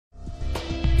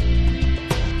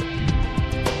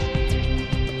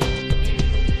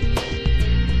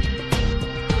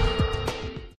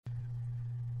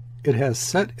"It has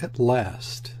set at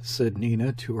last," said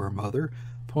Nina to her mother,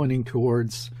 pointing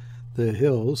towards the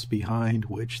hills behind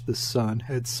which the sun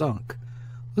had sunk.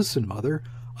 "Listen, mother,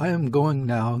 I am going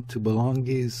now to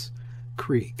Belongi's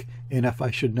Creek, and if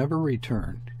I should never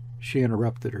return—" She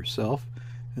interrupted herself,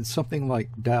 and something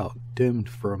like doubt dimmed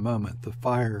for a moment the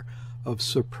fire of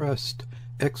suppressed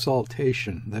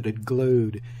exaltation that had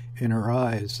glowed in her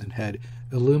eyes and had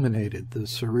illuminated the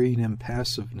serene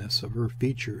impassiveness of her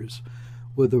features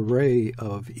with a ray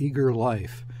of eager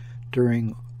life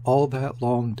during all that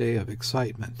long day of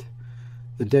excitement,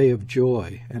 the day of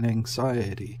joy and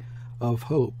anxiety, of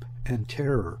hope and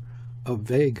terror, of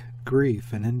vague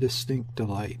grief and indistinct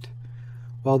delight.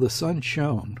 While the sun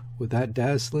shone with that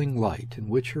dazzling light in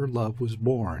which her love was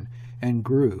born and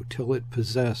grew till it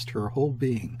possessed her whole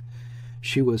being,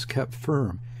 she was kept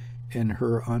firm in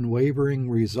her unwavering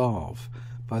resolve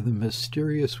by the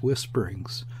mysterious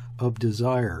whisperings of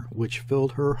desire which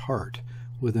filled her heart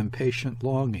with impatient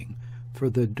longing for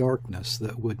the darkness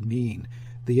that would mean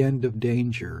the end of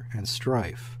danger and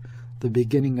strife, the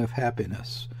beginning of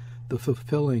happiness, the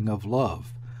fulfilling of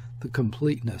love, the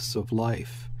completeness of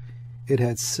life. It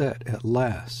had set at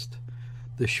last.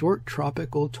 The short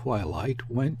tropical twilight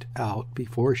went out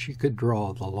before she could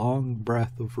draw the long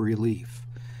breath of relief,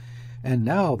 and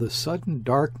now the sudden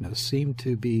darkness seemed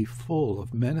to be full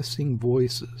of menacing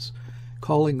voices,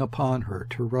 calling upon her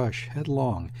to rush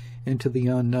headlong into the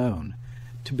unknown,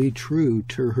 to be true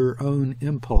to her own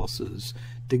impulses,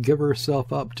 to give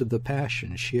herself up to the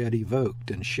passion she had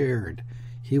evoked and shared.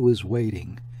 He was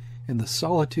waiting. In the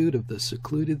solitude of the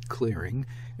secluded clearing,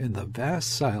 in the vast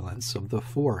silence of the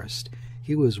forest,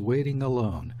 he was waiting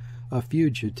alone, a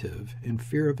fugitive in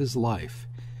fear of his life.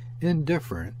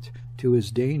 Indifferent to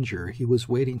his danger, he was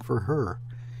waiting for her.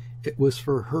 It was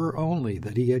for her only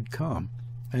that he had come,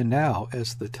 and now,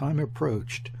 as the time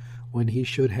approached when he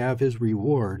should have his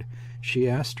reward, she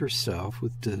asked herself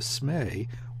with dismay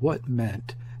what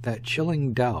meant that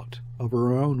chilling doubt of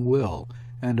her own will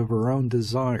and of her own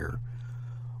desire.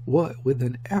 What, with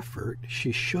an effort,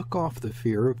 she shook off the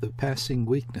fear of the passing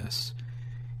weakness.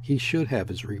 He should have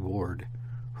his reward.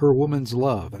 Her woman's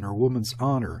love and her woman's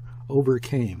honor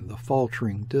overcame the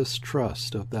faltering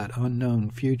distrust of that unknown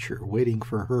future waiting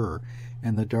for her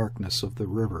in the darkness of the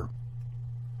river.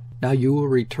 "Now you will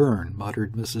return,"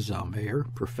 muttered Mrs. Almayer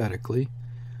prophetically.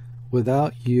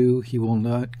 "Without you he will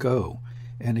not go,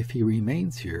 and if he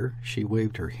remains here—" She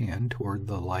waved her hand toward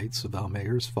the lights of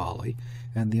Almayer's Folly,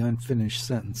 and the unfinished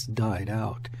sentence died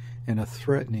out in a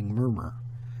threatening murmur.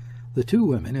 The two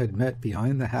women had met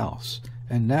behind the house,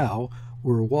 and now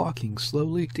were walking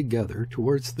slowly together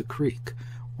towards the creek,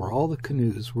 where all the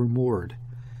canoes were moored.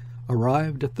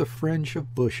 Arrived at the fringe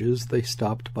of bushes, they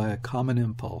stopped by a common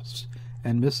impulse,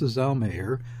 and Mrs.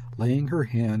 Almayer, laying her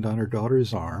hand on her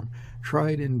daughter's arm,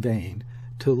 tried in vain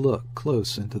to look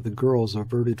close into the girl's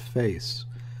averted face.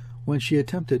 When she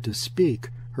attempted to speak,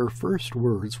 her first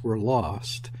words were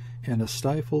lost in a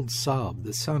stifled sob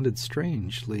that sounded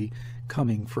strangely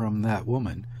coming from that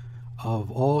woman, of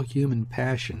all human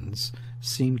passions,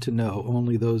 seemed to know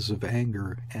only those of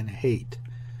anger and hate.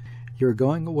 "You're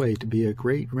going away to be a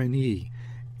great Rennie,"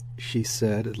 she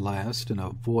said at last in a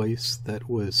voice that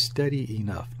was steady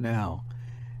enough now,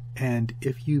 "and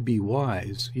if you be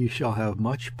wise, you shall have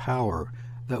much power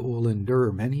that will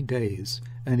endure many days,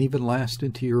 and even last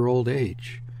into your old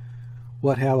age.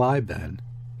 What have I been?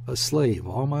 A slave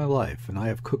all my life, and I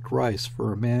have cooked rice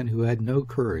for a man who had no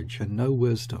courage and no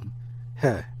wisdom.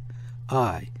 Heh!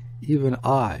 Even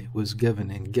I, was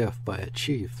given in gift by a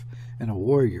chief and a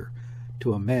warrior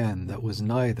to a man that was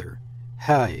neither.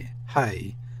 Hi!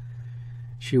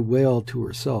 She wailed to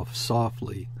herself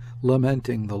softly,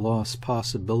 lamenting the lost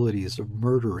possibilities of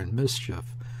murder and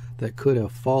mischief that could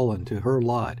have fallen to her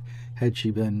lot had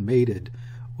she been mated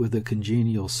with a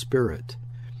congenial spirit.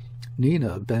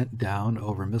 Nina bent down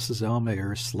over Mrs.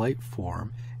 Almayer's slight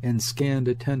form and scanned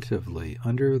attentively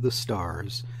under the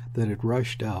stars that had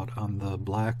rushed out on the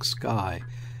black sky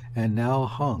and now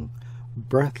hung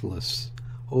breathless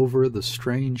over the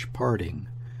strange parting,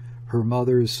 her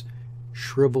mother's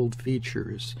shriveled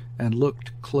features, and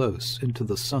looked close into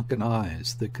the sunken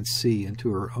eyes that could see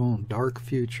into her own dark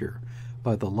future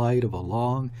by the light of a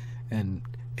long and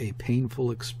a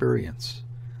painful experience.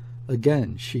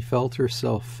 Again she felt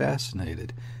herself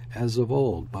fascinated, as of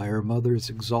old, by her mother's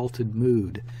exalted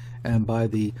mood and by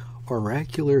the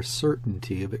oracular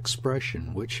certainty of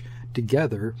expression which,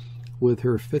 together with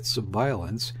her fits of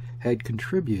violence, had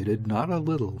contributed not a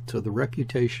little to the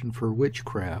reputation for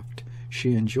witchcraft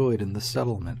she enjoyed in the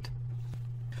settlement.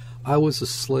 "I was a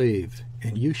slave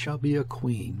and you shall be a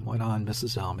queen," went on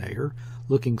Mrs. Almayer,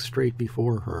 looking straight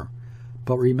before her.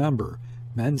 "But remember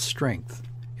men's strength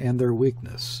and their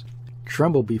weakness.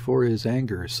 Tremble before his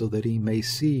anger, so that he may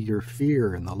see your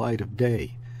fear in the light of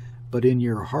day. But in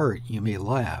your heart you may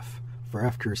laugh, for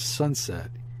after sunset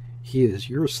he is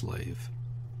your slave."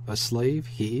 "A slave,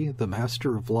 he, the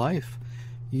master of life?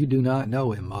 You do not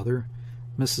know him, mother."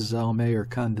 Mrs. Almayer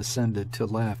condescended to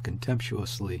laugh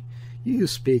contemptuously. "You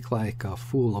speak like a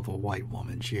fool of a white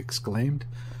woman," she exclaimed.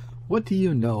 "What do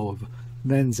you know of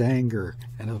men's anger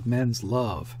and of men's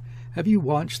love? Have you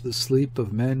watched the sleep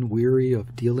of men weary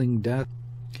of dealing death?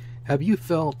 Have you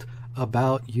felt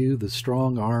about you the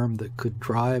strong arm that could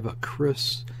drive a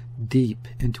kriss deep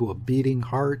into a beating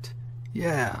heart?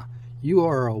 Yeah, you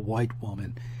are a white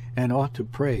woman, and ought to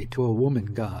pray to a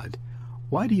woman god.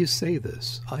 Why do you say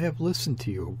this? I have listened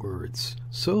to your words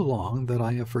so long that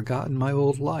I have forgotten my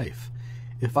old life.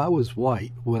 If I was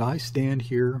white, would I stand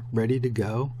here ready to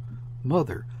go?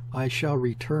 Mother, I shall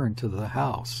return to the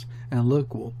house and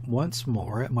look once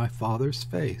more at my father's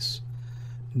face."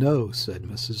 "No," said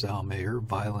Mrs. Almayer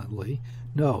violently.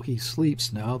 "No, he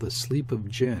sleeps now the sleep of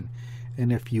gin,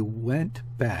 and if you went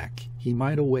back he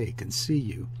might awake and see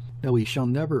you. No, he shall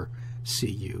never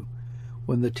see you.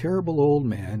 When the terrible old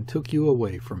man took you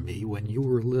away from me when you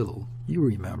were little, you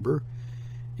remember."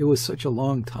 "It was such a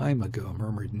long time ago,"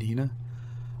 murmured Nina.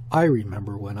 "I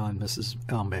remember," went on Mrs.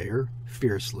 Almayer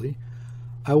fiercely.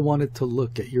 "I wanted to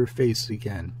look at your face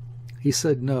again. He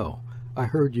said no. I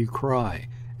heard you cry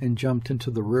and jumped into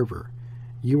the river.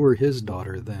 You were his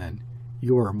daughter then.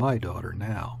 You are my daughter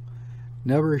now.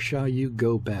 Never shall you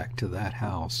go back to that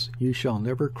house. You shall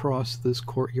never cross this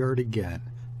courtyard again.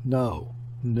 No,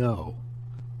 no."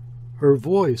 Her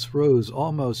voice rose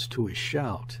almost to a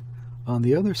shout. On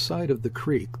the other side of the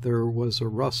creek there was a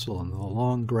rustle in the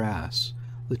long grass.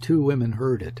 The two women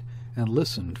heard it, and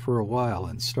listened for a while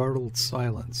in startled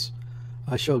silence.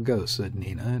 "I shall go," said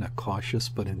Nina in a cautious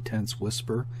but intense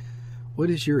whisper. "What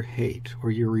is your hate or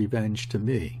your revenge to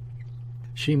me?"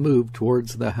 She moved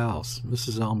towards the house,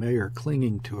 Mrs. Almayer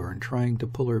clinging to her and trying to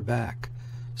pull her back.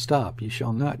 "Stop, you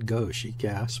shall not go," she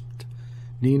gasped.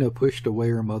 Nina pushed away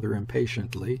her mother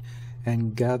impatiently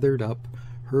and gathered up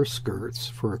her skirts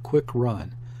for a quick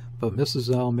run, but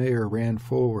Mrs. Almayer ran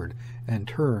forward and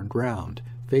turned round,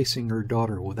 facing her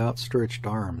daughter with outstretched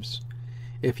arms.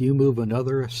 "If you move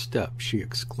another step," she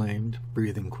exclaimed,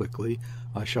 breathing quickly,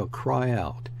 "I shall cry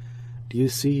out. Do you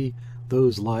see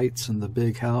those lights in the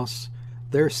big house?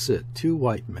 There sit two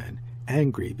white men,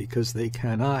 angry because they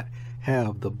cannot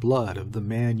have the blood of the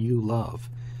man you love.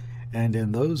 And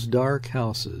in those dark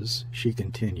houses," she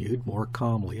continued more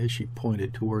calmly as she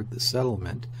pointed toward the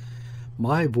settlement,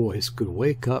 "my voice could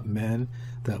wake up men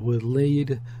that would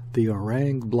lead the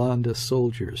Orang Blanda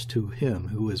soldiers to him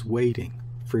who is waiting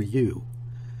for you."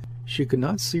 She could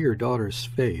not see her daughter's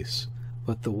face,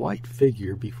 but the white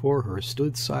figure before her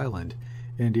stood silent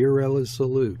and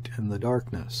irresolute in the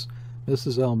darkness.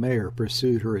 Mrs. Almayer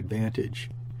pursued her advantage.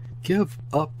 "Give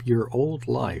up your old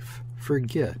life.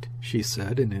 Forget," she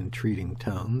said in entreating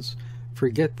tones.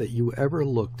 "Forget that you ever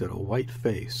looked at a white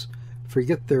face.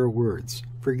 Forget their words.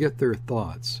 Forget their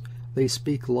thoughts. They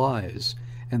speak lies,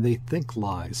 and they think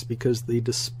lies because they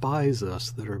despise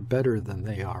us that are better than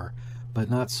they are, but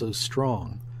not so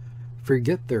strong.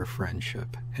 Forget their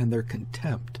friendship and their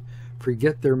contempt.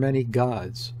 Forget their many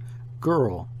gods.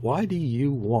 Girl, why do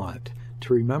you want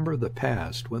to remember the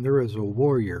past when there is a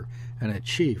warrior and a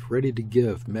chief ready to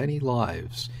give many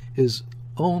lives, his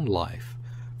own life,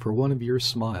 for one of your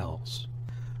smiles?"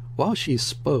 While she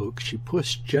spoke, she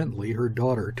pushed gently her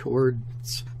daughter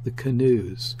towards the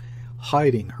canoes,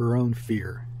 hiding her own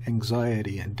fear,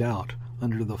 anxiety, and doubt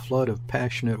under the flood of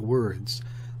passionate words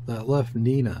that left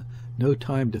Nina no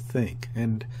time to think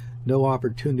and no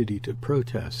opportunity to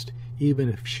protest, even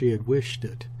if she had wished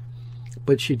it.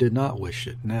 But she did not wish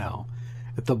it now.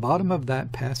 At the bottom of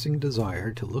that passing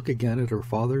desire to look again at her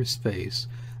father's face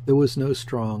there was no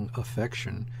strong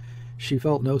affection. She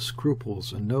felt no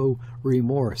scruples and no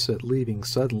remorse at leaving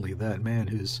suddenly that man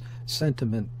whose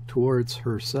sentiment towards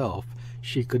herself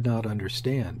she could not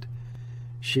understand.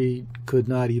 She could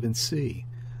not even see.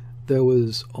 There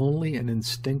was only an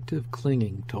instinctive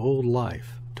clinging to old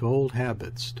life, to old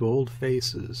habits, to old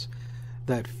faces,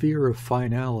 that fear of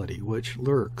finality which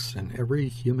lurks in every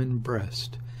human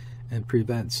breast and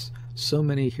prevents so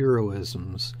many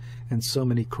heroisms and so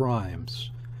many crimes.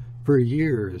 For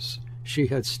years she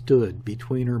had stood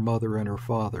between her mother and her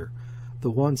father,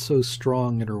 the one so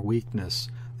strong in her weakness,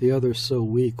 the other so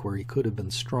weak where he could have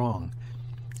been strong.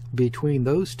 Between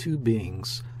those two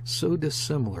beings, so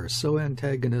dissimilar, so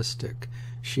antagonistic,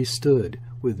 she stood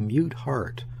with mute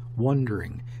heart,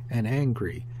 wondering and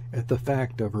angry at the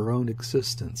fact of her own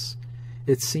existence.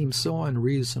 It seemed so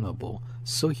unreasonable,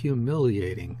 so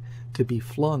humiliating, to be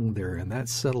flung there in that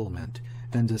settlement,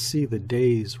 and to see the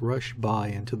days rush by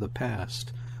into the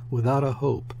past, without a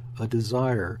hope, a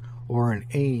desire, or an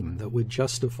aim that would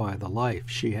justify the life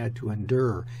she had to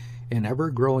endure in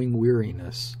ever-growing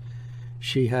weariness.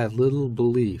 She had little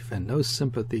belief and no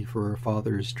sympathy for her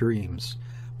father's dreams,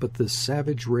 but the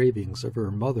savage ravings of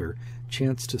her mother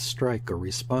chanced to strike a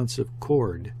responsive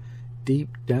chord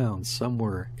deep down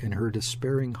somewhere in her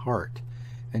despairing heart,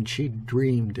 and she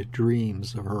dreamed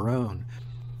dreams of her own,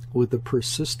 with the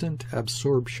persistent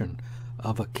absorption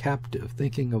of a captive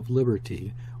thinking of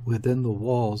liberty within the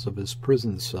walls of his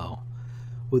prison cell.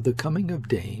 With the coming of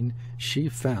Dane, she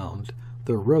found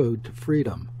the road to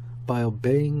freedom by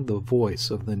obeying the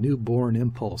voice of the new-born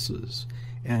impulses,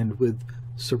 and with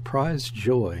surprised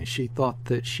joy she thought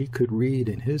that she could read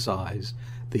in his eyes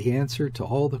the answer to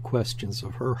all the questions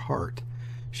of her heart.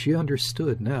 She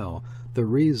understood now the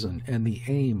reason and the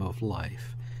aim of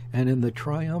life, and in the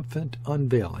triumphant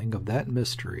unveiling of that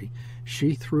mystery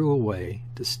she threw away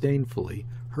disdainfully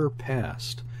her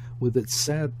past, with its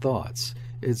sad thoughts,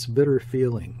 its bitter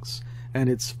feelings, and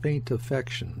its faint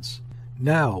affections,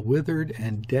 now withered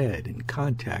and dead in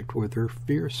contact with her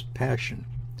fierce passion.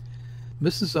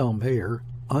 Mrs. Almayer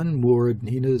unmoored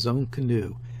Nina's own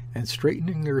canoe, and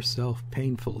straightening herself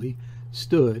painfully,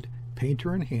 stood,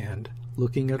 painter in hand,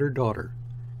 looking at her daughter.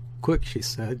 "Quick," she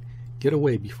said, "get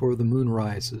away before the moon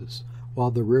rises,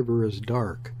 while the river is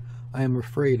dark. I am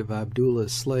afraid of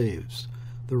Abdullah's slaves.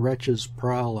 The wretches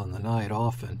prowl in the night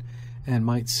often, and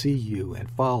might see you and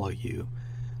follow you.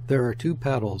 There are 2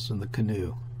 paddles in the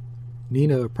canoe."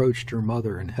 Nina approached her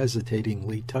mother and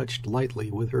hesitatingly touched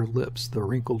lightly with her lips the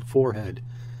wrinkled forehead.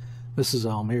 Mrs.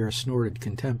 Almayer snorted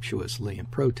contemptuously in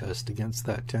protest against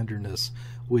that tenderness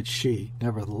which she,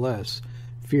 nevertheless,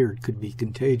 feared could be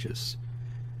contagious.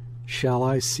 "Shall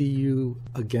I see you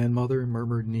again, mother?"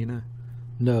 murmured Nina.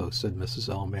 "No," said Mrs.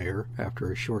 Almayer,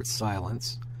 after a short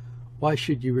silence. "Why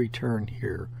should you return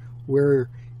here, where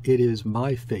it is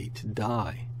my fate to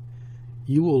die?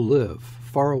 You will live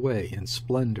far away in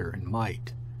splendor and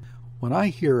might. When I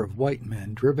hear of white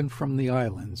men driven from the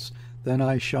islands, then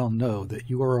I shall know that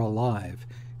you are alive,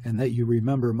 and that you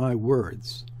remember my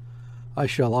words." "I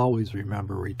shall always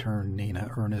remember," returned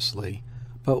Nina earnestly.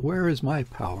 "But where is my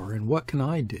power, and what can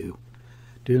I do?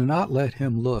 Do not let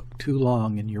him look too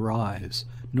long in your eyes,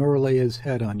 nor lay his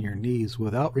head on your knees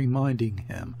without reminding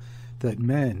him that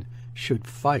men should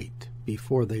fight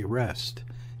before they rest,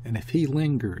 and if he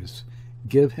lingers,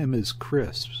 give him his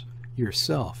crisps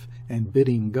yourself, and bid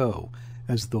him go,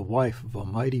 as the wife of a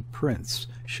mighty prince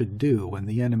should do when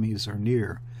the enemies are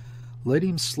near. Let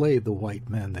him slay the white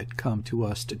men that come to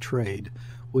us to trade,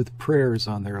 with prayers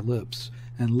on their lips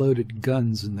and loaded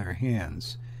guns in their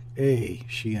hands. Ay,"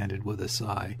 she ended with a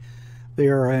sigh, "they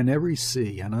are in every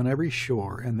sea and on every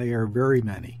shore, and they are very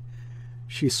many."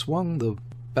 She swung the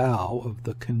bow of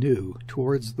the canoe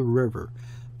towards the river,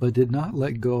 but did not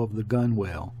let go of the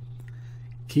gunwale,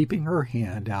 keeping her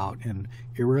hand out in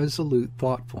irresolute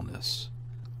thoughtfulness.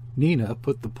 Nina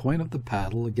put the point of the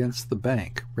paddle against the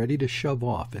bank, ready to shove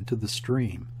off into the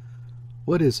stream.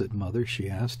 "What is it, mother?" she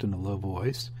asked in a low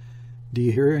voice. "Do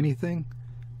you hear anything?"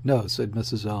 "No," said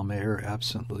Mrs. Almayer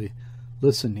absently.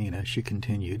 "Listen, Nina," she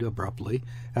continued abruptly,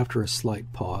 after a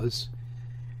slight pause.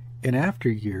 "In after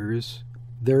years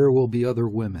there will be other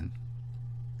women."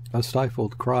 A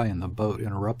stifled cry in the boat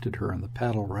interrupted her, and the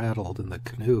paddle rattled in the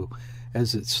canoe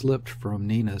as it slipped from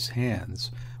Nina's hands,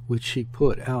 which she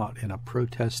put out in a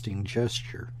protesting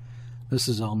gesture.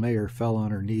 Mrs. Almayer fell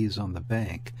on her knees on the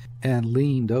bank and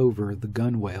leaned over the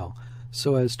gunwale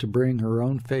so as to bring her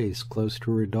own face close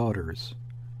to her daughter's.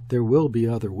 "There will be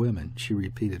other women," she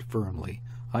repeated firmly.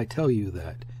 "I tell you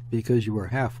that, because you are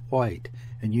half white,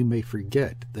 and you may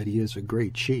forget that he is a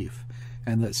great chief,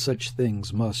 and that such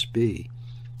things must be.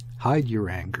 Hide your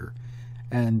anger,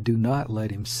 and do not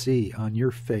let him see on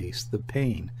your face the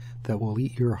pain that will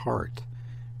eat your heart.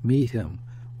 Meet him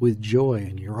with joy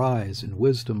in your eyes and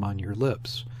wisdom on your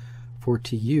lips, for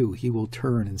to you he will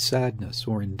turn in sadness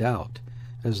or in doubt.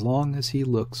 As long as he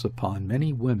looks upon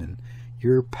many women,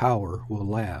 your power will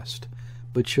last.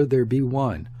 But should there be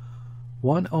one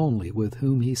only with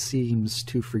whom he seems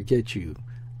to forget you,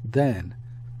 then—"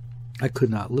 "I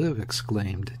could not live,"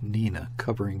 exclaimed Nina,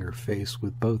 covering her face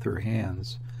with both her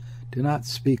hands. "Do not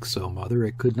speak so, mother.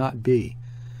 It could not be."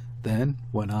 "Then,"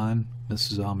 went on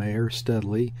Mrs. Almayer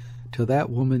steadily, "to that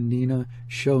woman, Nina,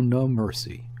 show no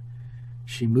mercy."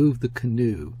 She moved the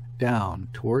canoe down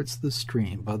towards the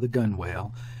stream by the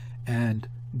gunwale and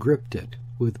gripped it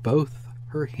with both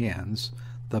her hands,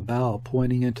 the bow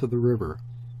pointing into the river.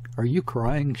 "Are you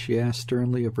crying?" she asked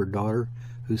sternly of her daughter,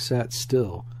 who sat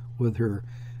still, with her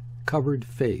covered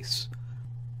face.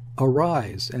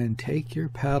 "Arise and take your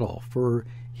paddle, for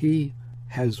he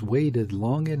has waited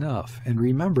long enough. And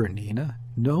remember, Nina,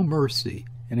 no mercy,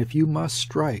 and if you must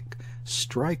strike,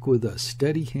 strike with a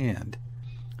steady hand."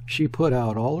 She put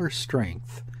out all her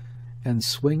strength, and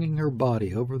swinging her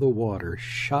body over the water,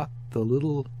 shot the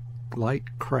little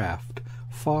light craft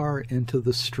far into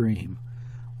the stream.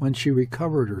 When she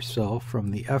recovered herself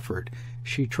from the effort,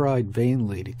 she tried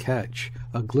vainly to catch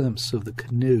a glimpse of the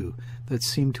canoe that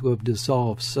seemed to have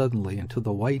dissolved suddenly into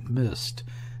the white mist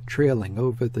trailing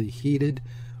over the heated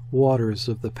waters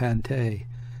of the Pantai.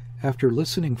 After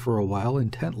listening for a while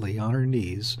intently on her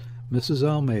knees, Mrs.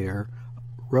 Almayer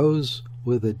rose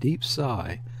with a deep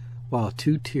sigh, while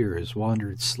 2 tears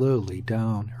wandered slowly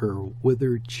down her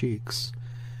withered cheeks.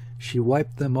 She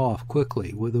wiped them off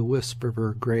quickly with a wisp of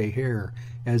her gray hair,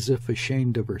 as if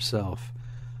ashamed of herself,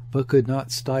 but could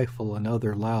not stifle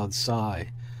another loud sigh,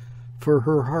 for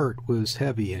her heart was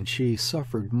heavy and she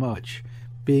suffered much,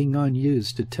 being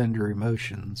unused to tender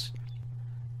emotions.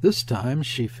 This time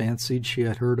she fancied she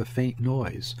had heard a faint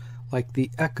noise, like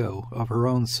the echo of her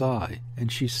own sigh,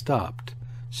 and she stopped,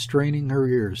 straining her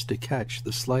ears to catch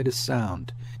the slightest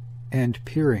sound, and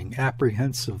peering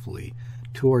apprehensively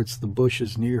towards the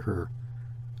bushes near her.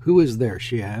 "Who is there?"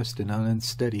 she asked in an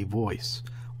unsteady voice,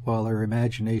 while her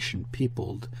imagination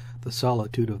peopled the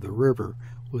solitude of the river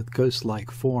with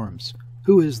ghost-like forms.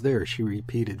 "Who is there?" she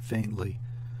repeated faintly.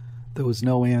 There was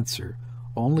no answer,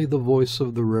 only the voice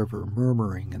of the river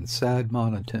murmuring in sad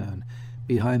monotone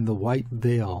behind the white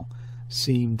veil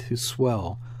seemed to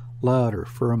swell louder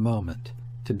for a moment,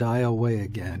 to die away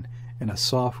again in a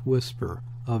soft whisper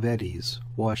of eddies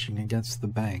washing against the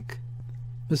bank.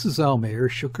 Mrs. Almayer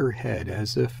shook her head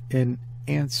as if in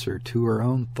answer to her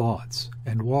own thoughts,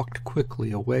 and walked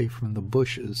quickly away from the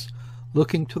bushes,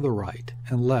 looking to the right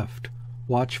and left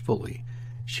watchfully.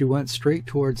 She went straight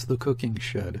towards the cooking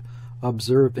shed,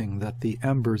 observing that the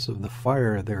embers of the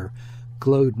fire there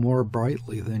glowed more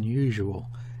brightly than usual,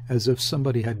 as if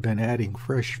somebody had been adding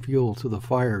fresh fuel to the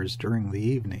fires during the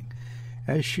evening.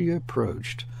 As she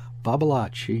approached,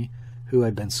 Babalatchi, who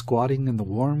had been squatting in the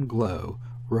warm glow,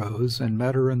 rose and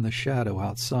met her in the shadow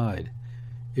outside.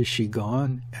 "Is she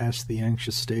gone?" asked the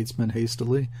anxious statesman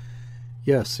hastily.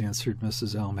 "Yes," answered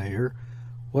Mrs. Almayer.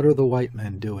 "What are the white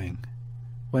men doing?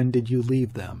 When did you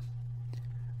leave them?"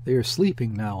 "They are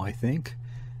sleeping now, I think.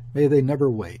 May they never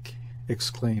wake!"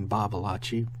 exclaimed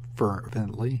Babalatchi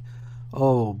fervently.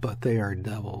 "Oh, but they are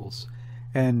devils,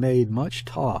 and made much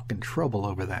talk and trouble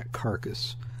over that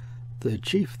carcass. The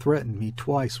chief threatened me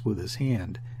twice with his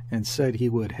hand, and said he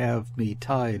would have me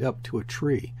tied up to a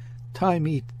tree. Tie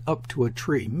me up to a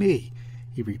tree, me!"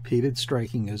 he repeated,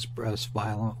 striking his breast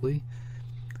violently.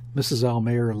 Mrs.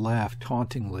 Almayer laughed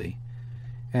tauntingly.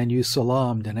 "And you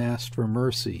salaamed and asked for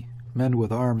mercy. Men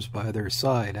with arms by their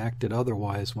side acted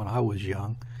otherwise when I was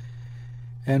young."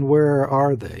 "And where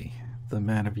are they, the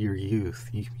men of your youth,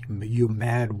 you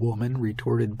mad woman?"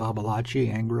 retorted Babalatchi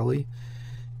angrily.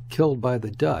 "Killed by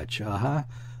the Dutch, aha!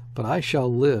 But I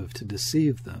shall live to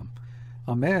deceive them.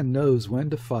 A man knows when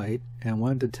to fight and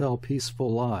when to tell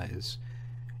peaceful lies.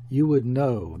 You would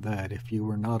know that if you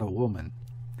were not a woman."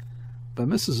 But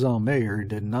Mrs. Almayer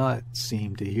did not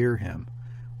seem to hear him.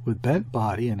 With bent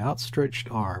body and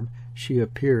outstretched arm, she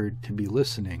appeared to be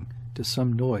listening to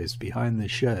some noise behind the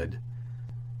shed.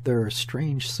 "There are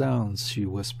strange sounds," she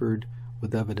whispered,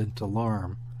 with evident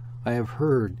alarm. "I have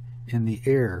heard in the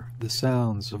air the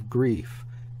sounds of grief,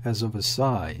 as of a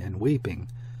sigh and weeping.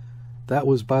 That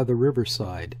was by the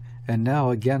riverside, and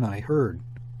now again I heard—"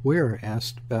 "Where?"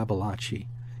 asked Babalatchi,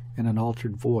 in an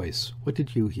altered voice. "What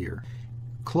did you hear?"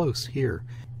 "Close here.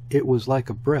 It was like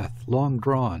a breath, long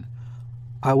drawn.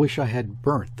 I wish I had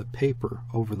burnt the paper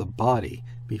over the body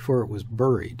before it was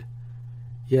buried."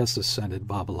 "Yes," assented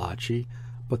Babalatchi,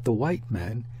 "but the white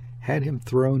men had him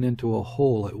thrown into a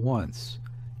hole at once.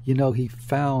 You know, he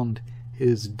found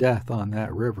his death on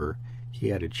that river,"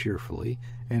 he added cheerfully,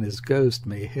 "and his ghost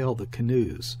may hail the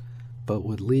canoes, but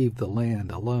would leave the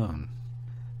land alone."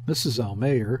 Mrs.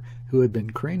 Almayer, who had been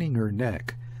craning her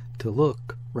neck to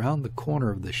look round the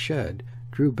corner of the shed,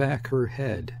 drew back her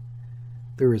head.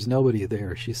 "There is nobody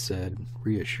there," she said,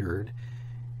 reassured.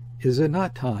 "Is it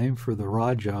not time for the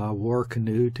Rajah war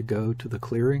canoe to go to the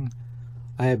clearing?"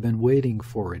 "I have been waiting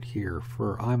for it here,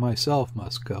 for I myself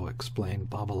must go," explained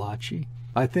Babalatchi.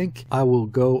 "I think I will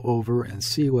go over and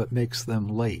see what makes them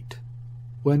late.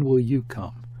 When will you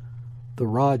come? The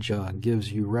Rajah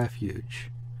gives you refuge."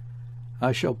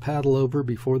 I shall paddle over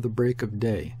before the break of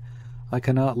day. I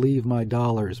cannot leave my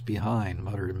dollars behind,"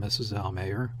 muttered Mrs.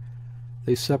 Almayer.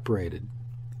 They separated.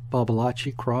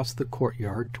 Babalatchi crossed the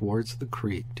courtyard towards the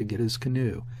creek to get his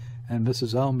canoe, and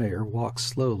Mrs. Almayer walked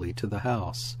slowly to the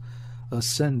house,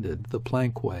 ascended the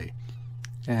plankway,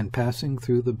 and passing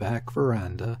through the back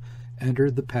veranda,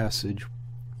 entered the passage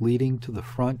leading to the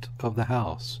front of the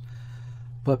house.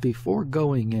 But before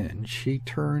going in, she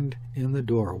turned in the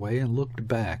doorway and looked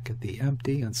back at the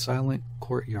empty and silent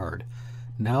courtyard,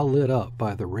 now lit up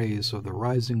by the rays of the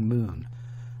rising moon.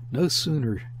 No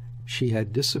sooner she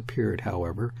had disappeared,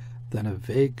 however, than a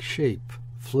vague shape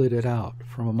flitted out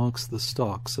from amongst the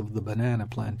stalks of the banana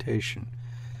plantation,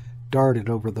 darted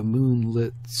over the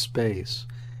moonlit space,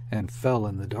 and fell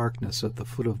in the darkness at the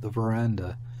foot of the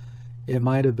veranda. It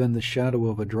might have been the shadow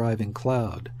of a driving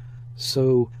cloud,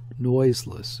 so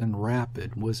noiseless and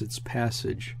rapid was its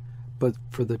passage, but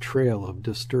for the trail of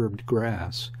disturbed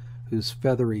grass, whose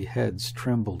feathery heads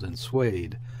trembled and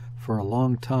swayed for a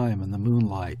long time in the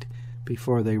moonlight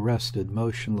before they rested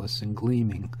motionless and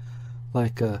gleaming,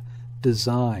 like a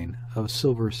design of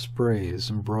silver sprays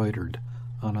embroidered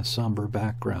on a somber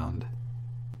background.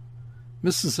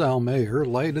 Mrs. Almayer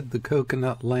lighted the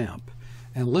coconut lamp,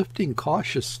 and lifting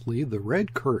cautiously the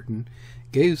red curtain,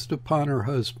 gazed upon her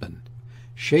husband,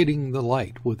 shading the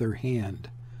light with her hand.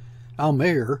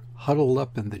 Almayer, huddled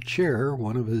up in the chair,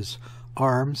 one of his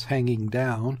arms hanging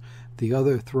down, the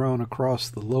other thrown across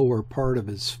the lower part of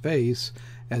his face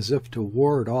as if to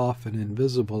ward off an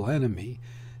invisible enemy,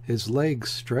 his legs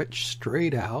stretched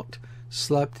straight out,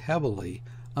 slept heavily,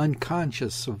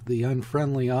 unconscious of the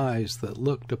unfriendly eyes that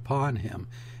looked upon him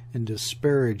in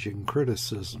disparaging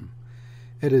criticism.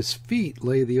 At his feet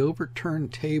lay the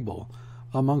overturned table,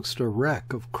 amongst a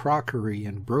wreck of crockery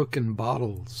and broken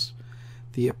bottles.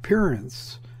 The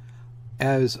appearance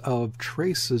as of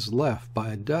traces left by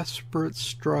a desperate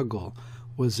struggle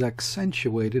was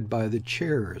accentuated by the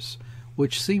chairs,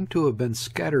 which seemed to have been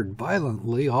scattered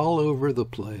violently all over the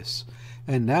place,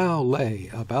 and now lay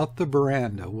about the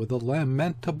veranda with a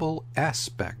lamentable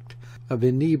aspect of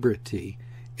inebriety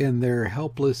in their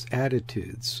helpless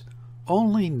attitudes.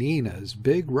 Only Nina's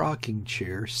big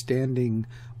rocking-chair, standing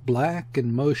black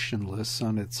and motionless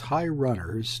on its high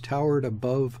runners, towered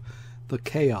above the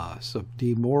chaos of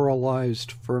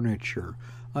demoralized furniture,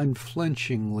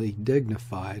 unflinchingly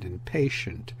dignified and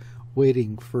patient,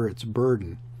 waiting for its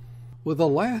burden. With a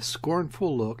last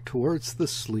scornful look towards the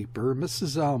sleeper,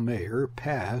 Mrs. Almayer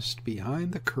passed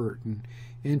behind the curtain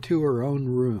into her own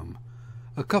room.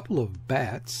 A couple of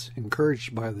bats,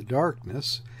 encouraged by the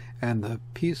darkness and the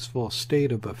peaceful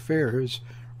state of affairs,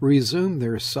 resumed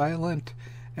their silent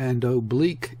and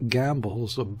oblique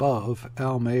gambols above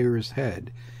Almayer's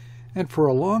head, and for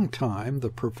a long time the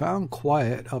profound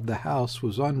quiet of the house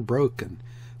was unbroken,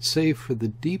 save for the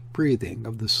deep breathing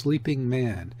of the sleeping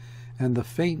man and the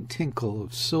faint tinkle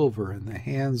of silver in the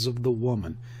hands of the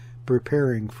woman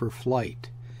preparing for flight.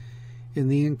 In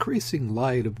the increasing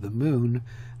light of the moon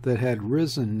that had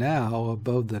risen now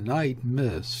above the night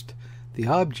mist, the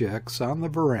objects on the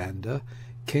veranda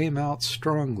came out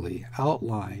strongly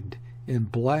outlined in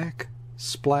black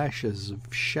splashes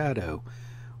of shadow,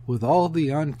 with all the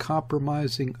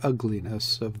uncompromising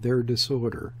ugliness of their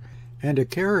disorder, and a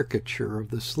caricature of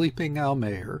the sleeping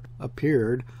Almayer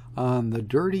appeared on the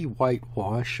dirty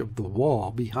whitewash of the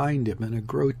wall behind him in a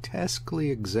grotesquely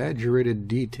exaggerated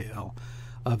detail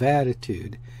of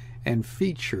attitude and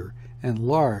feature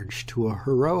enlarged to a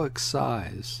heroic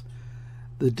size.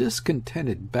 The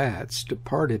discontented bats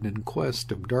departed in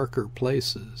quest of darker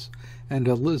places, and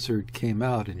a lizard came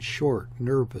out in short,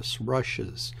 nervous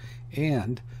rushes,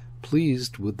 and,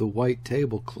 pleased with the white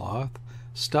tablecloth,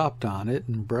 stopped on it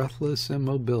in breathless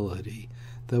immobility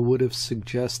that would have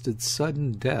suggested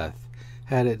sudden death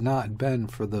had it not been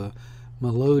for the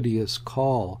melodious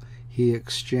call he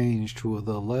exchanged with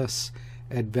a less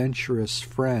adventurous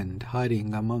friend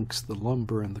hiding amongst the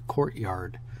lumber in the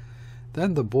courtyard.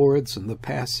 Then the boards in the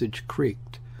passage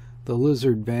creaked, the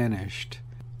lizard vanished,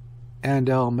 and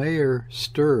Almayer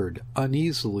stirred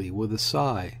uneasily with a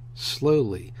sigh,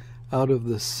 slowly, out of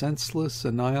the senseless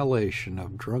annihilation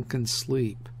of drunken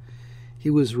sleep. He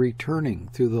was returning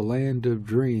through the land of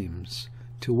dreams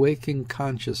to waking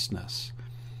consciousness.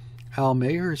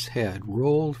 Almayer's head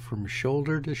rolled from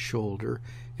shoulder to shoulder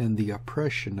in the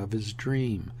oppression of his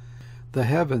dream. The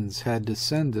heavens had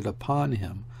descended upon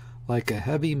him like a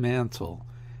heavy mantle,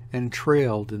 and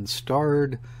trailed in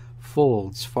starred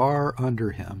folds far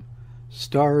under him,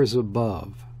 stars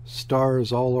above,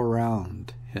 stars all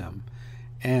around him,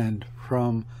 and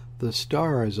from the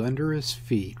stars under his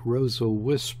feet rose a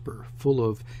whisper full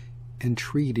of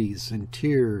entreaties and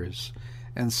tears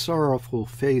and sorrowful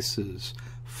faces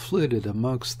flitted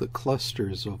amongst the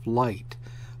clusters of light,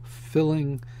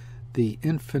 filling the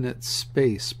infinite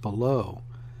space below.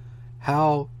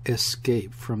 How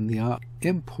escape from the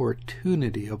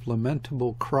importunity of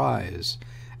lamentable cries,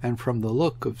 and from the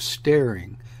look of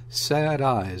staring, sad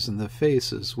eyes in the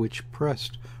faces which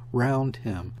pressed round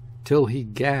him, till he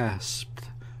gasped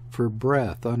for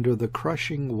breath under the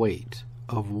crushing weight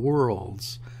of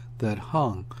worlds that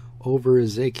hung over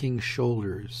his aching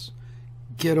shoulders?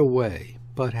 Get away,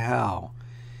 but how?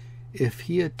 If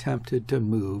he attempted to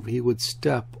move, he would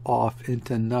step off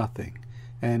into nothing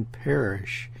and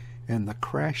perish in the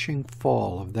crashing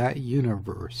fall of that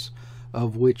universe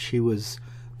of which he was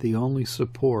the only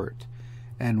support.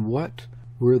 And what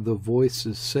were the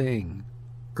voices saying,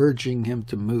 urging him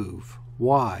to move?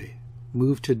 Why?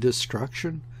 Move to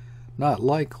destruction? Not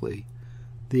likely.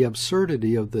 The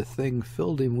absurdity of the thing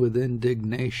filled him with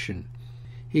indignation.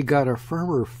 He got a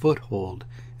firmer foothold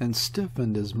and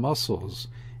stiffened his muscles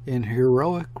in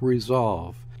heroic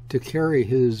resolve to carry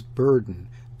his burden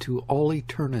to all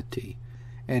eternity,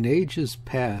 and ages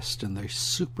passed in their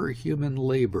superhuman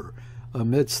labor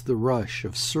amidst the rush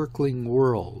of circling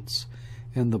worlds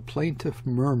and the plaintive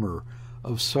murmur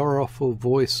of sorrowful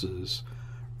voices,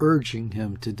 urging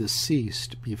him to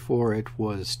desist before it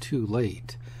was too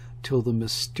late, till the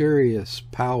mysterious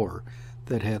power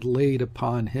that had laid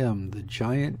upon him the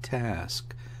giant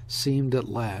task seemed at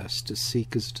last to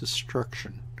seek his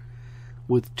destruction.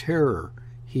 With terror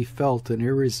he felt an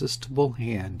irresistible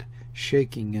hand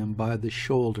shaking him by the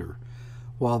shoulder,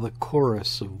 while the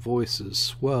chorus of voices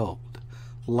swelled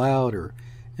louder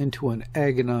into an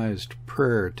agonized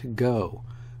prayer to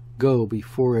go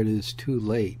before it is too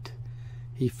late.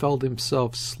 He felt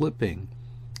himself slipping,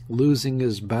 losing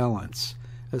his balance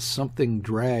as something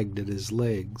dragged at his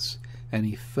legs, and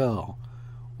he fell.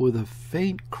 With a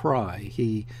faint cry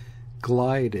he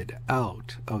glided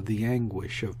out of the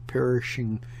anguish of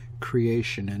perishing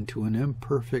creation into an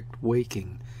imperfect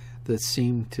waking that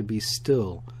seemed to be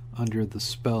still under the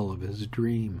spell of his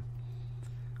dream.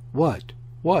 What?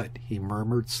 He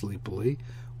murmured sleepily,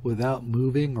 without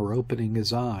moving or opening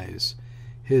his eyes.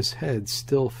 His head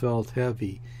still felt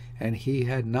heavy, and he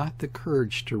had not the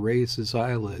courage to raise his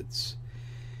eyelids.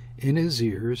 In his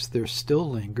ears there still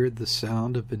lingered the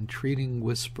sound of entreating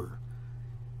whisper.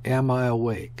 Am I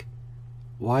awake?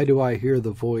 Why do I hear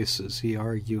the voices? He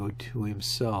argued to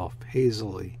himself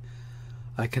hazily.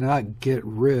 I cannot get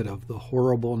rid of the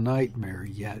horrible nightmare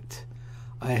yet.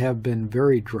 I have been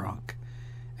very drunk.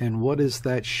 And what is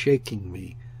that shaking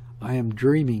me? I am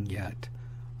dreaming yet.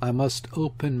 I must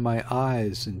open my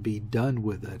eyes and be done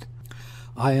with it.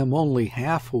 I am only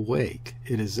half awake,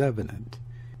 it is evident.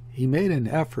 He made an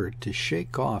effort to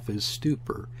shake off his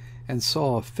stupor, and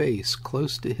saw a face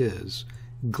close to his,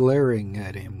 glaring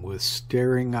at him with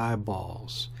staring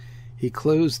eyeballs. He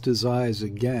closed his eyes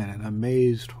again in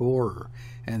amazed horror,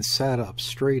 and sat up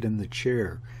straight in the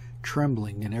chair,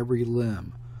 trembling in every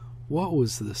limb. What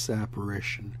was this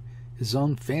apparition? His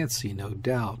own fancy, no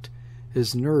doubt.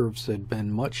 His nerves had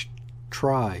been much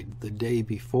tried the day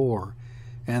before,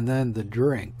 and then the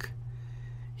drink.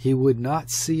 He would not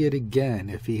see it again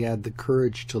if he had the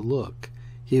courage to look.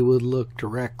 He would look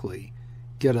directly,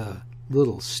 get a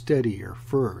little steadier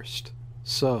first.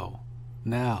 So,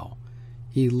 now,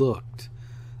 he looked.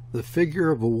 The figure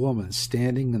of a woman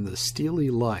standing in the steely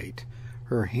light,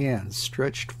 her hands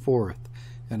stretched forth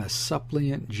in a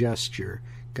suppliant gesture,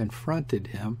 confronted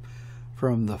him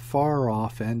from the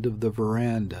far-off end of the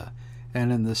veranda,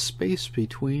 and in the space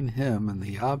between him and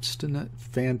the obstinate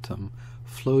phantom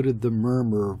floated the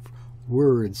murmur of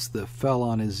words that fell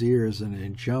on his ears in a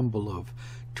jumble of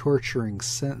torturing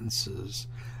sentences,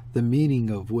 the meaning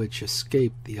of which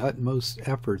escaped the utmost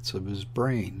efforts of his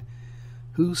brain.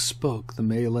 Who spoke the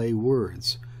Malay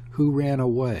words? Who ran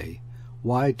away?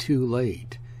 Why too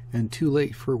late? And too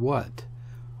late for what?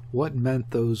 What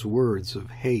meant those words of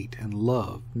hate and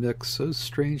love mixed so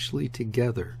strangely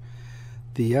together,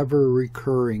 the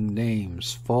ever-recurring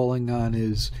names falling on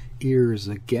his ears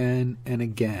again and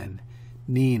again?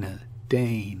 Nina,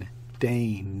 Dane,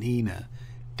 Nina.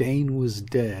 Dane was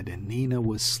dead, and Nina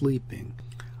was sleeping,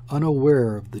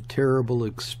 unaware of the terrible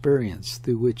experience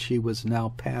through which he was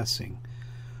now passing.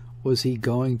 Was he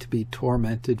going to be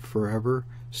tormented forever,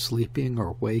 sleeping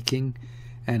or waking,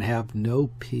 and have no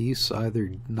peace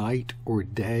either night or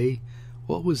day?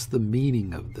 What was the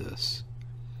meaning of this?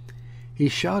 He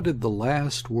shouted the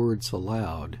last words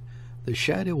aloud. The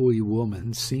shadowy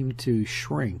woman seemed to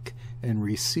shrink and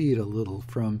recede a little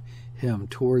from him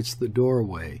towards the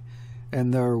doorway,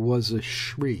 and there was a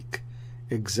shriek,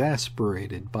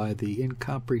 Exasperated by the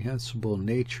incomprehensible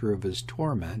nature of his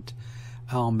torment,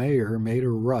 Almayer made a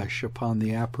rush upon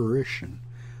the apparition,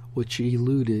 which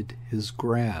eluded his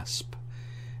grasp,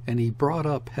 and he brought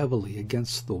up heavily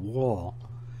against the wall.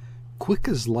 Quick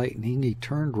as lightning he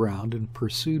turned round and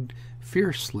pursued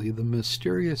fiercely the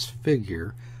mysterious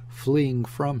figure fleeing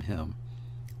from him,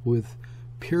 with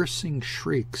piercing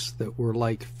shrieks that were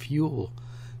like fuel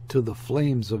to the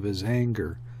flames of his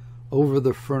anger, over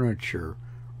the furniture,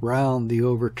 round the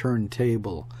overturned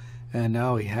table, and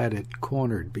now he had it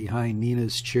cornered behind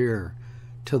Nina's chair.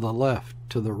 To the left,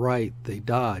 to the right, they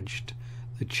dodged,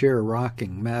 the chair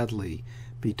rocking madly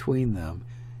between them.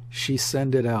 She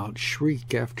sended out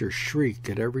shriek after shriek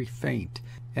at every feint,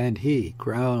 and he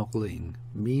growling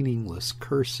meaningless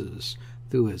curses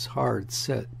through his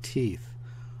hard-set teeth.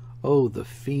 Oh, the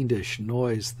fiendish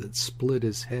noise that split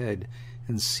his head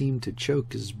and seemed to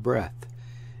choke his breath.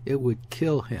 It would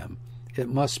kill him. It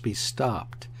must be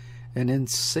stopped. An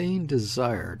insane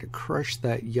desire to crush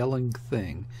that yelling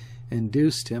thing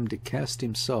induced him to cast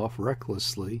himself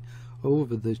recklessly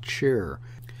over the chair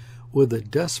with a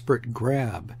desperate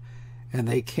grab, and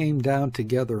they came down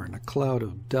together in a cloud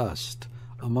of dust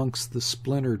amongst the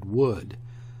splintered wood.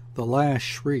 The last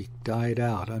shriek died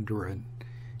out under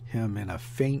him in a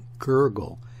faint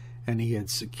gurgle, and he had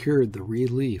secured the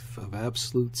relief of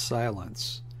absolute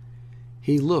silence.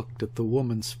 He looked at the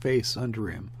woman's face under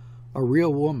him, a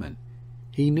real woman.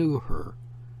 He knew her.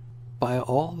 By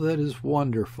all that is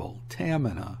wonderful,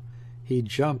 Tamina! He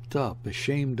jumped up,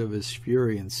 ashamed of his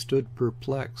fury, and stood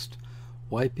perplexed,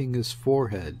 wiping his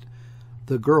forehead.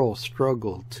 The girl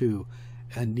struggled to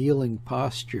a kneeling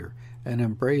posture and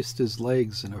embraced his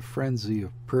legs in a frenzy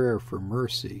of prayer for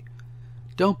mercy.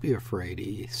 "Don't be afraid,"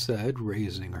 he said,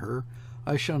 raising her.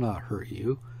 "I shall not hurt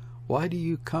you. Why do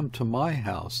you come to my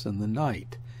house in the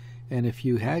night? And if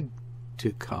you had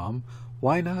to come,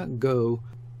 why not go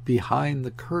behind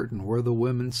the curtain where the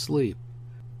women sleep?"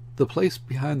 "The place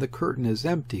behind the curtain is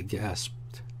empty,"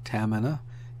 gasped Tamina,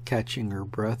 catching her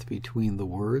breath between the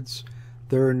words.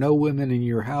 "There are no women in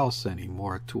your house any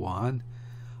more, Tuan.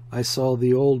 I saw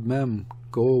the old mem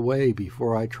go away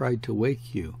before I tried to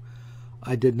wake you.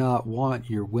 I did not want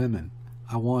your women.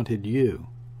 I wanted you."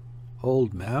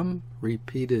 "Old mem?"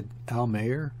 repeated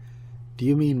Almayer. "Do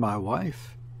you mean my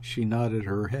wife?" She nodded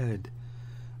her head.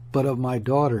 "But of my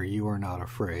daughter you are not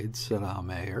afraid," said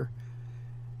Almayer.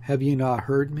 "Have you not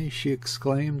heard me?" she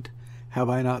exclaimed. "Have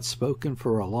I not spoken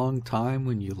for a long time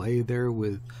when you lay there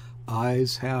with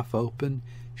eyes half open?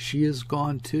 She is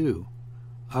gone too.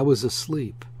 I was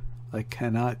asleep. I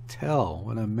cannot tell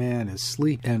when a man is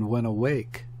asleep and when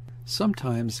awake."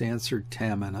 "Sometimes," answered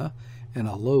Tamina in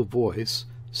a low voice,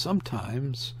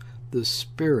 "sometimes the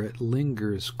spirit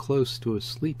lingers close to a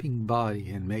sleeping body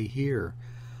and may hear.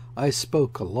 I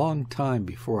spoke a long time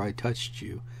before I touched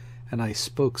you, and I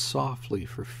spoke softly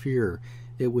for fear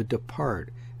it would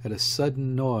depart at a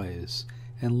sudden noise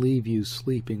and leave you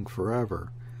sleeping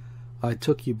forever. I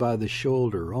took you by the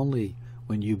shoulder only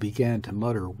when you began to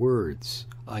mutter words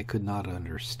I could not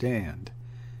understand.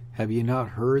 Have you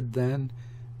not heard then,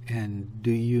 and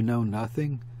do you know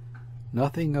nothing?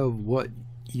 Nothing of what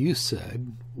you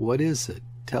said. What is it?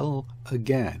 Tell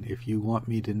again if you want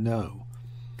me to know."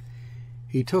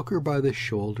 He took her by the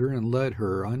shoulder and led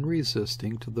her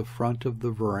unresisting to the front of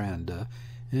the veranda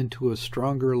into a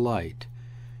stronger light.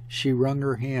 She wrung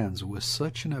her hands with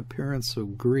such an appearance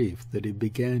of grief that he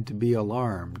began to be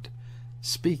alarmed.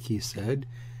 "Speak," he said.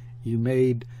 "You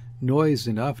made noise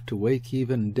enough to wake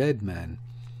even dead men,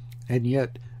 and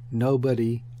yet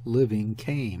nobody living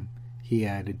came," he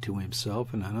added to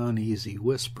himself in an uneasy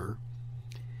whisper.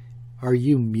 "Are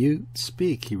you mute?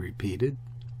 Speak," he repeated.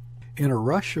 In a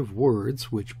rush of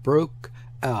words which broke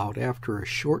out after a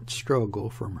short struggle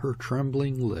from her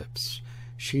trembling lips,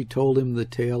 she told him the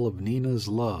tale of Nina's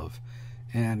love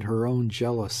and her own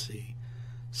jealousy.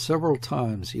 Several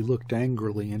times he looked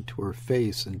angrily into her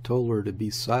face and told her to be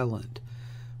silent,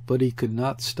 but he could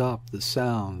not stop the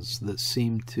sounds that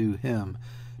seemed to him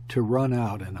to run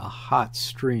out in a hot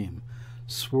stream,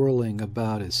 swirling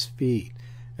about his feet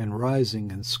and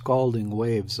rising in scalding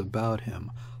waves about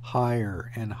him,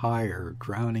 higher and higher,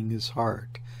 drowning his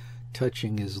heart,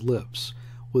 touching his lips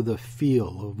with a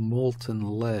feel of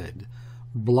molten lead,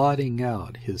 blotting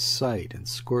out his sight in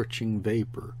scorching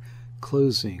vapor,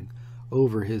 closing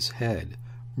over his head,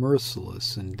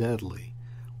 merciless and deadly.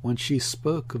 When she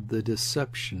spoke of the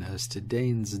deception as to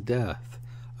Dane's death,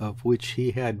 of which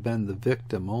he had been the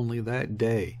victim only that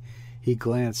day, he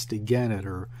glanced again at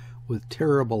her with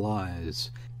terrible eyes,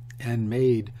 and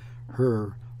made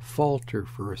her falter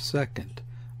for a second,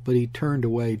 but he turned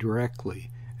away directly,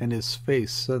 and his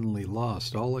face suddenly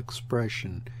lost all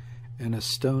expression in a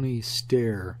stony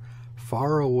stare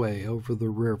far away over the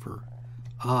river.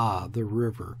 Ah, the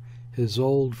river, his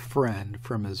old friend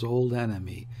from his old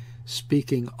enemy,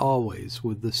 speaking always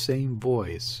with the same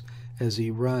voice as he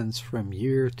runs from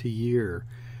year to year,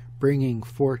 bringing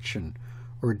fortune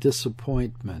or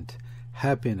disappointment,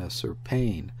 happiness or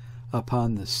pain,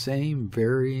 upon the same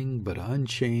varying but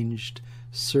unchanged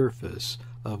surface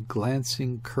of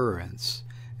glancing currents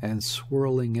and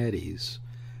swirling eddies.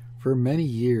 For many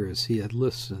years he had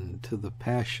listened to the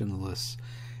passionless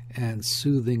and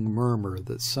soothing murmur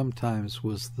that sometimes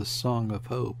was the song of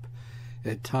hope,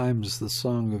 at times the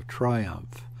song of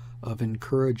triumph, of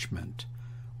encouragement,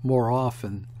 more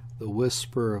often the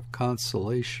whisper of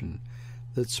consolation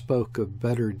that spoke of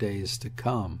better days to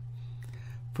come.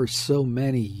 For so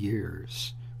many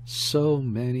years,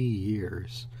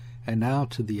 and now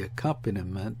to the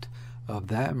accompaniment of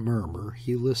that murmur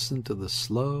he listened to the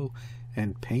slow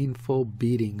and painful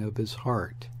beating of his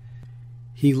heart.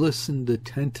 He listened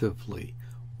attentively,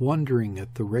 wondering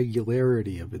at the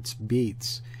regularity of its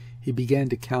beats. He began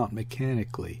to count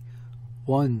mechanically.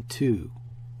 1, 2,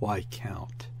 why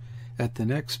count? At the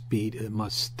next beat it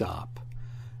must stop.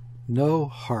 No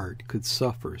heart could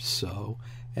suffer so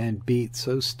and beat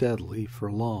so steadily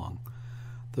for long.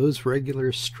 Those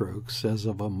regular strokes, as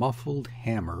of a muffled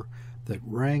hammer that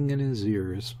rang in his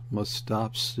ears, must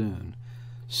stop soon,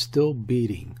 still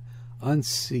beating,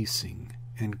 unceasing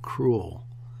and cruel.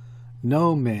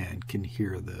 No man can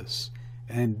hear this.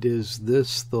 And is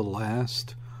this the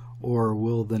last, or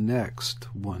will the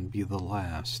next one be the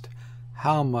last?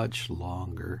 How much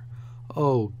longer?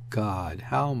 Oh God,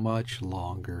 how much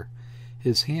longer?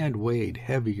 His hand weighed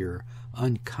heavier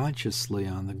unconsciously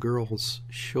on the girl's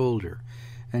shoulder,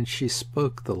 and she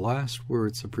spoke the last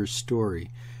words of her story,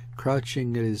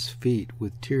 crouching at his feet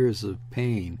with tears of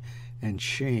pain and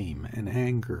shame and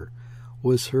anger.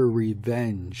 Was her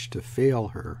revenge to fail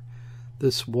her?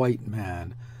 This white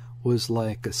man was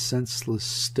like a senseless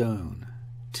stone.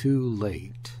 Too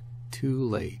late, too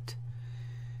late.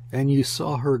 And you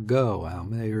saw her go,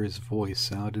 Almayer's voice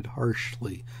sounded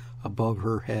harshly above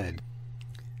her head.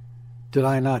 Did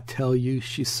I not tell you,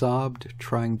 she sobbed,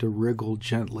 trying to wriggle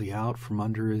gently out from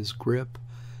under his grip.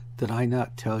 Did I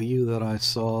not tell you that I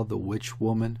saw the witch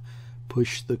woman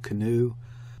push the canoe?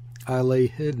 I lay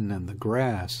hidden in the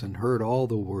grass and heard all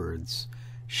the words.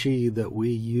 She that we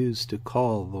used to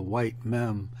call the white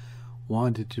mem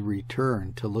wanted to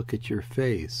return to look at your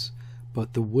face,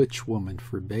 but the witch woman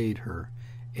forbade her,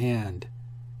 and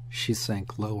she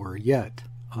sank lower yet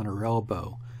on her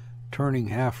elbow, turning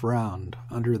half round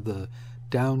under the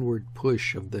downward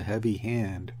push of the heavy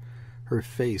hand, her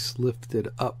face lifted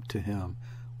up to him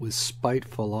with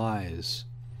spiteful eyes.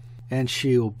 And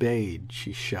she obeyed,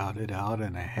 she shouted out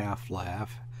in a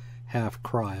half-laugh,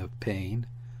 half-cry of pain.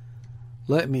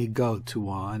 Let me go,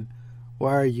 Tuan.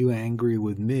 Why are you angry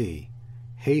with me?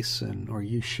 Hasten, or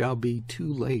you shall be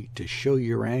too late to show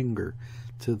your anger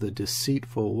to the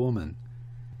deceitful woman.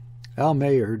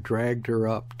 Almayer dragged her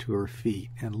up to her feet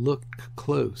and looked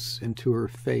close into her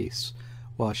face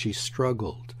while she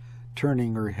struggled,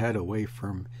 turning her head away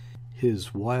from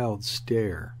his wild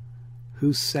stare.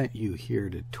 Who sent you here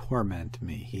to torment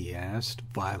me? He asked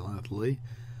violently.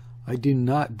 I do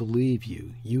not believe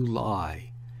you. You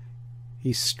lie.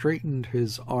 He straightened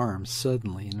his arm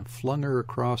suddenly and flung her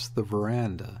across the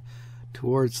veranda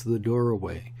towards the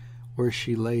doorway, where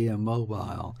she lay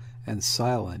immobile and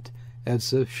silent,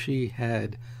 as if she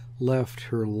had left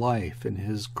her life in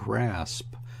his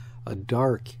grasp, a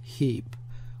dark heap,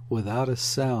 without a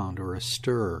sound or a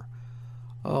stir.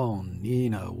 Oh,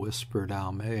 Nina, whispered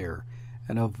Almayer,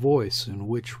 and a voice in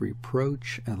which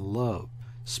reproach and love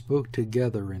spoke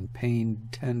together in pained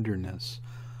tenderness.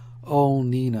 Oh,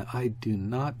 Nina, I do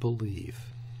not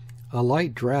believe. A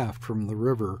light draught from the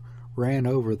river ran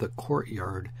over the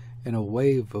courtyard in a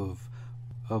wave of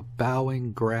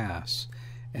bowing grass,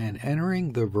 and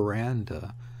entering the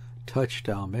veranda, touched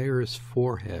Almayer's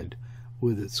forehead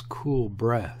with its cool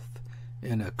breath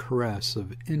in a caress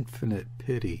of infinite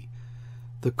pity.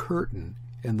 The curtain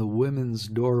in the women's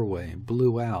doorway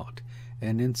blew out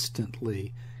and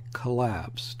instantly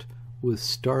collapsed with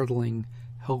startling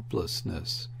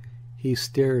helplessness. He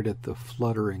stared at the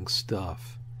fluttering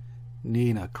stuff.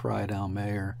 Nina, cried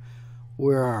Almayer.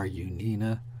 Where are you,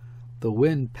 Nina? The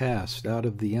wind passed out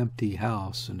of the empty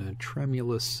house in a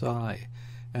tremulous sigh,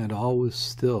 and all was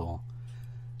still.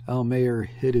 Almayer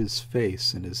hid his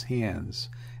face in his hands,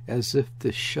 as if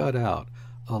to shut out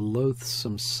a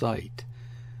loathsome sight.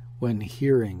 When,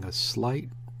 hearing a slight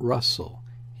rustle,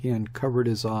 he uncovered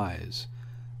his eyes.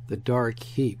 The dark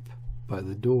heap by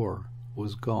the door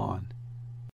was gone.